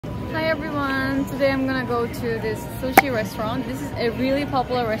everyone, today I'm gonna go to this sushi restaurant. This is a really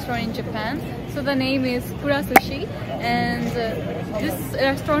popular restaurant in Japan. So the name is Kura Sushi, and this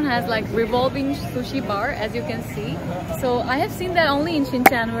restaurant has like revolving sushi bar, as you can see. So I have seen that only in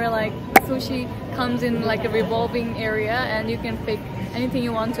Shinchan, where like sushi comes in like a revolving area and you can pick anything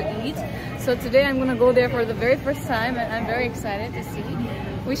you want to eat. So today I'm gonna go there for the very first time, and I'm very excited to see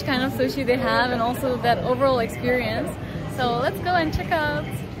which kind of sushi they have and also that overall experience. So let's go and check out.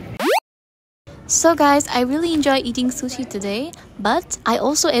 So guys, I really enjoy eating sushi today, but I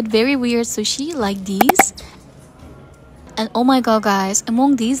also ate very weird sushi like these. And oh my god guys,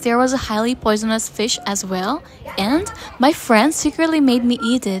 among these there was a highly poisonous fish as well, and my friend secretly made me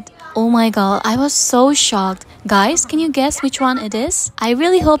eat it. Oh my god, I was so shocked. Guys, can you guess which one it is? I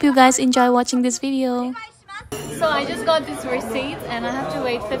really hope you guys enjoy watching this video. So I just got this receipt and I have to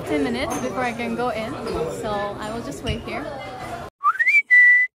wait 15 minutes before I can go in. So I will just wait here.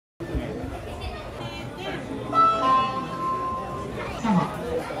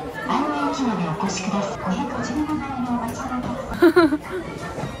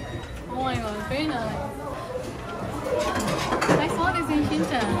 Oh my god, very nice. I saw this in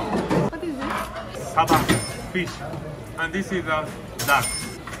Shinchan. What is this? Saba, fish. And this is a duck.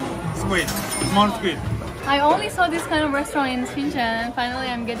 Squid, small squid. I only saw this kind of restaurant in Shinchan, and finally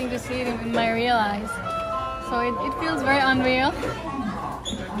I'm getting to see it in my real eyes. So it feels very unreal.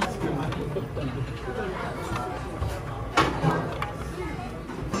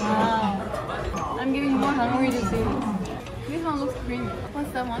 Wow. I'm getting more hungry to see this. This one looks creamy.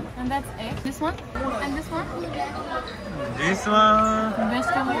 What's that one? And that's egg. This one? And this one? This one,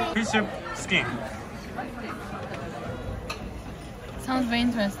 Vegetable. fish skin. Sounds very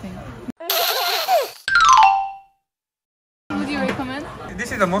interesting. Would you recommend?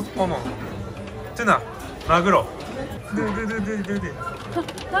 This is the most common. Tuna, maguro.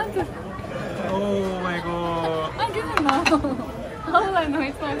 Oh my god. I didn't know. How will I know?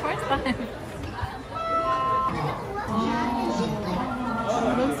 It's my first time.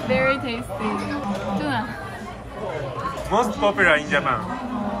 Looks very tasty. Tuna. Most popular in Japan.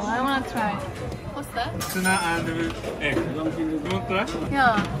 Oh, I want to try. What's that? Tuna and egg. You want to try?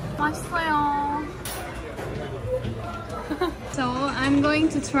 Yeah, 맛있어요. So I'm going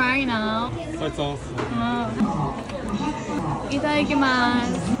to try now. That's awesome.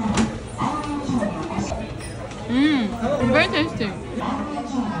 Itadakimasu. Very tasty.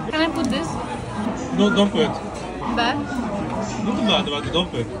 Can I put this? No, don't put. Back? Not bad, but don't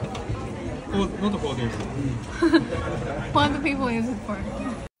put. Oh, not for this. What do people use it for?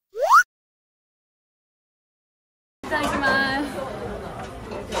 Itadakimasu.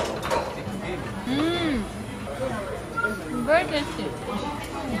 Very tasty.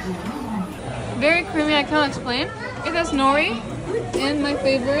 Very creamy, I can't explain. It has nori and my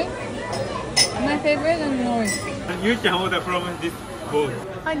favorite and nori. You can order from this bowl.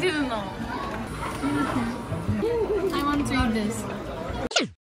 I didn't know. I want to eat this.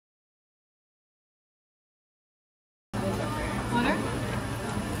 Water?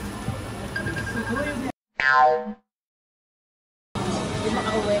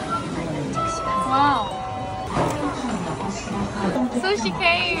 Wow. Sushi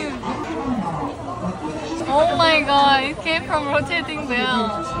came! Oh my god, it came from rotating wheel.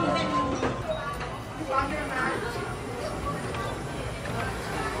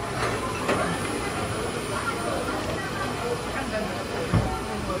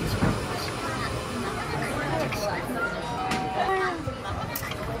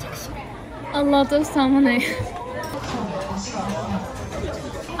 A lot of salmon eggs.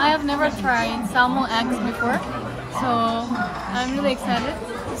 I have never tried salmon eggs before, so I'm really excited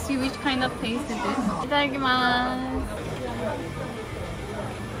to see which kind of taste it is. Itadakimasu.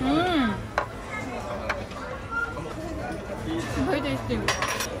 Very tasty.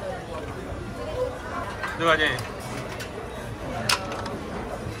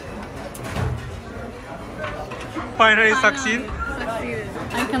 Finally succeed. Succeeded.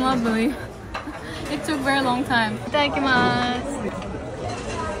 I cannot believe. It took very long time. Itadakimasu.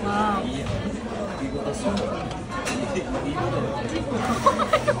 Wow.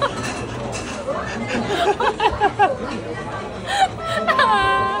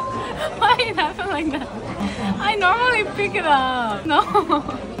 Why it happen like that? I normally pick it up. No.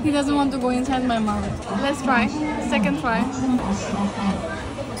 He doesn't want to go inside my mouth. Let's try. Second try.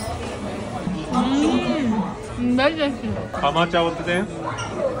 Very tasty. How much out today?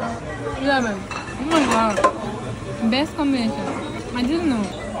 11. Oh my god. Best combination. I didn't know.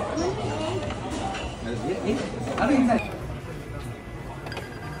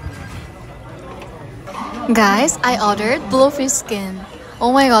 Guys, I ordered blowfish skin.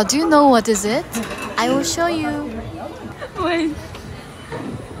 Oh my god, do you know what is it? I will show you. Wait.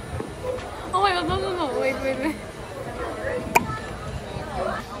 Oh my god, no. Wait.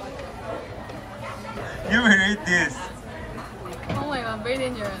 You will eat this. Oh my god, very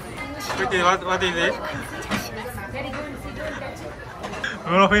dangerous. Quickly, what is it?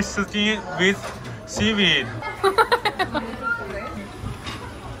 Blowfish skin with seaweed.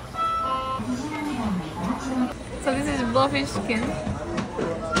 So this is blowfish skin.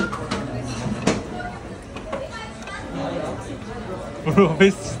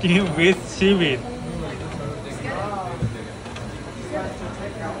 Blowfish skin with seaweed.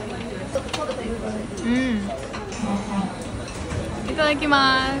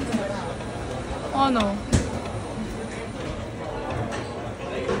 Itadakimasu. Oh no.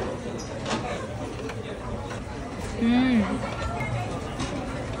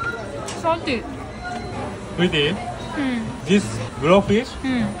 Salty. Sweetie, this blowfish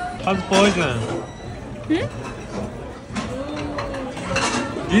has poison.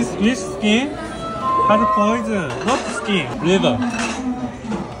 This fish skin has poison, not skin, liver.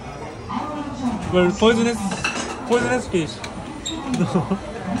 Well, poisonous fish. No.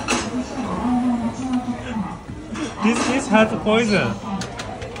 This fish has poison.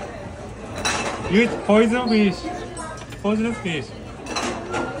 You eat poisonous fish.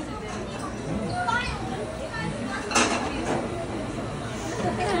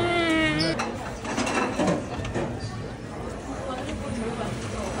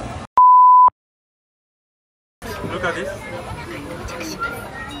 Look at this.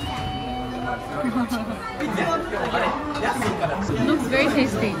 It looks very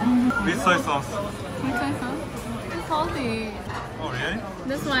tasty. With soy sauce. Okay, huh? It's salty. Oh, really?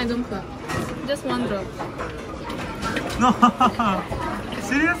 That's why I don't put. Just one drop. No.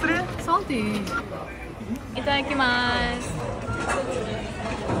 Seriously? Salty. Itadakimasu.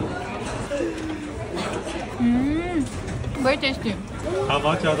 Very tasty. How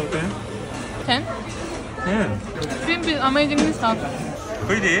much out of 10? 10? 10. Shrimp is amazingly soft.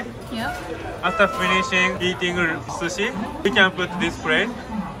 Pretty. Yeah. After finishing eating sushi, we can put this plate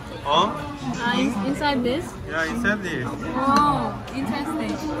on. Inside this? Yeah, inside this. Oh,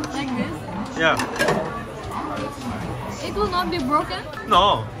 interesting. Like this? Yeah. It will not be broken?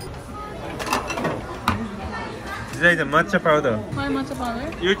 No. There is a matcha powder. Why matcha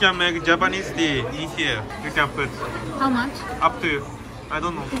powder? You can make Japanese tea in here. You can put How much? up to, I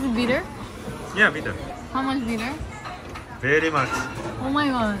don't know. Is it bitter? Yeah, bitter. How much bitter? Very much. Oh my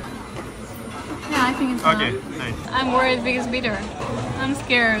god. Yeah, I think it's Okay, fine. nice. I'm worried because it's bitter. I'm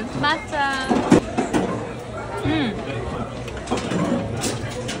scared. Matcha.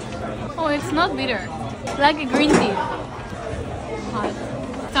 Oh, it's not bitter. Like a green tea. Hot.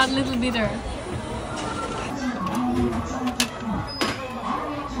 It's got a little bitter.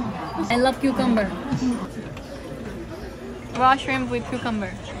 I love cucumber. Raw shrimp with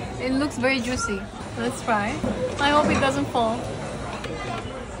cucumber. It looks very juicy. Let's try. I hope it doesn't fall.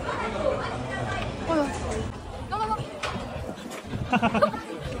 Oh, no.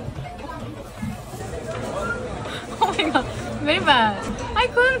 Oh my god, very bad. I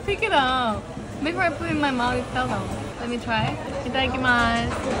couldn't pick it up. Before I put it in my mouth, it fell down. Let me try.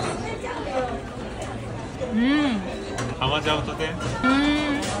 Itadakimasu. How much out of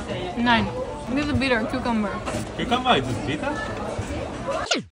 10? 9. This is bitter cucumber. Cucumber is bitter?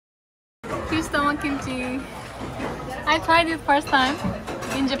 Fish stomach kimchi. I tried it first time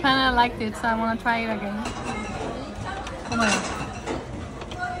in Japan. I liked it, so I want to try it again. Oh my god.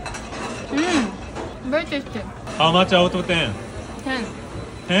 Very tasty. How much out of 10? 10.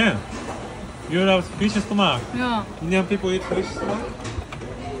 10. You love fish stomach. Yeah. Indian people eat fish stomach?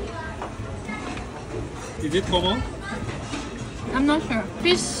 Is it common? I'm not sure.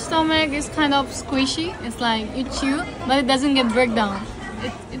 Fish stomach is kind of squishy. It's like you chew, but it doesn't get break down.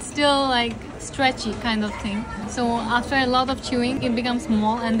 It's still like stretchy kind of thing. So after a lot of chewing, it becomes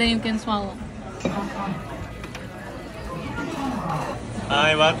small and then you can swallow.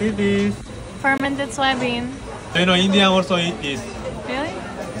 Hi, what is this? Fermented soybean. Do you know Indian also eat this? Really?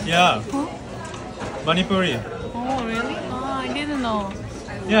 Yeah. Huh? Manipuri. Oh, really? Oh, I didn't know.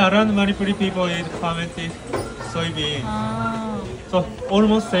 Yeah, around Manipuri people eat fermented soybean. Ah. So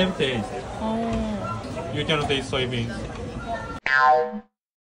almost same taste. Oh. You cannot eat soybeans.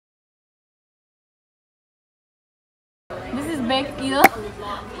 This is baked eel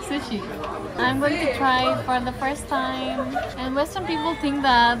sushi. I'm going to try it for the first time. And Western people think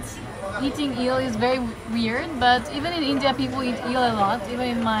that eating eel is very weird, but even in India people eat eel a lot. Even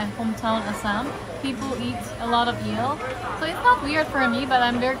in my hometown Assam, people eat a lot of eel. So it's not weird for me, but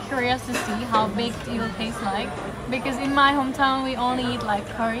I'm very curious to see how baked eel tastes like. because in my hometown we only eat like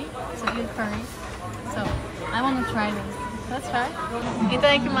curry, so eat curry. So I want to try this. Let's try.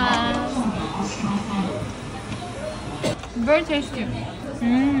 Itadakimasu. Very tasty.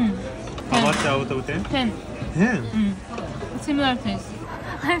 How much out of 10? 10. 10? Similar taste.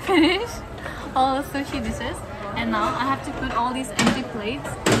 I finished all the sushi dishes and now I have to put all these empty plates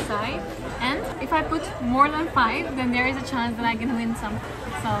inside, and if I put more than 5 then there is a chance that I can win some.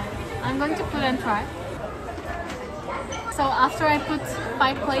 So I'm going to put and try. So after I put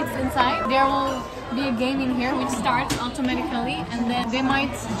 5 plates inside, there will be a game in here which starts automatically, and then they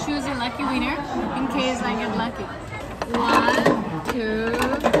might choose a lucky winner in case I get lucky. 1, 2,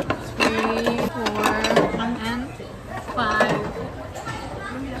 3, 4, and 5.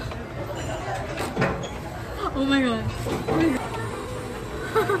 Oh my god.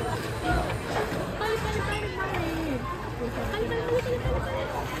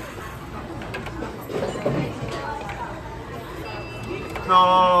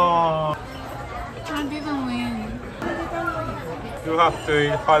 No! I didn't win. You have to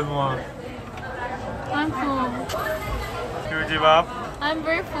eat 5 more. I'm full. You give up? I'm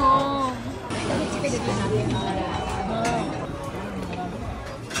very full.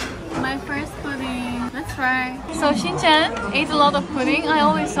 My first pudding. Let's try. So Shin-chan ate a lot of pudding. I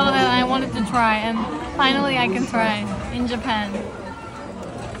always saw that I wanted to try, and finally I can try in Japan.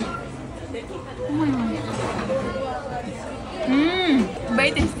 Oh my god.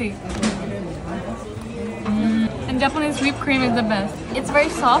 Very tasty. And Japanese whipped cream is the best. It's very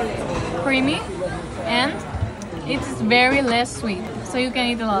soft, creamy, and it's very less sweet, so you can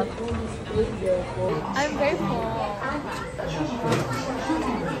eat a lot. I'm very full.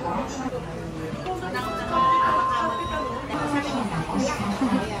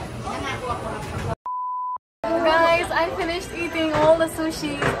 Guys, I finished eating all the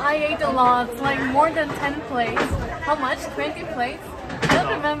sushi. I ate a lot, like more than 10 plates. How much? 20 plates? I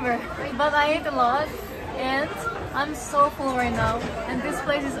don't remember, but I ate a lot and I'm so full right now. And this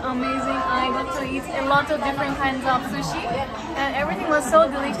place is amazing. I got to eat a lot of different kinds of sushi and everything was so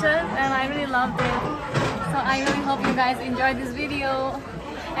delicious and I really loved it. So I really hope you guys enjoyed this video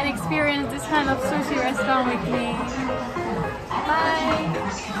and experience this kind of sushi restaurant with me.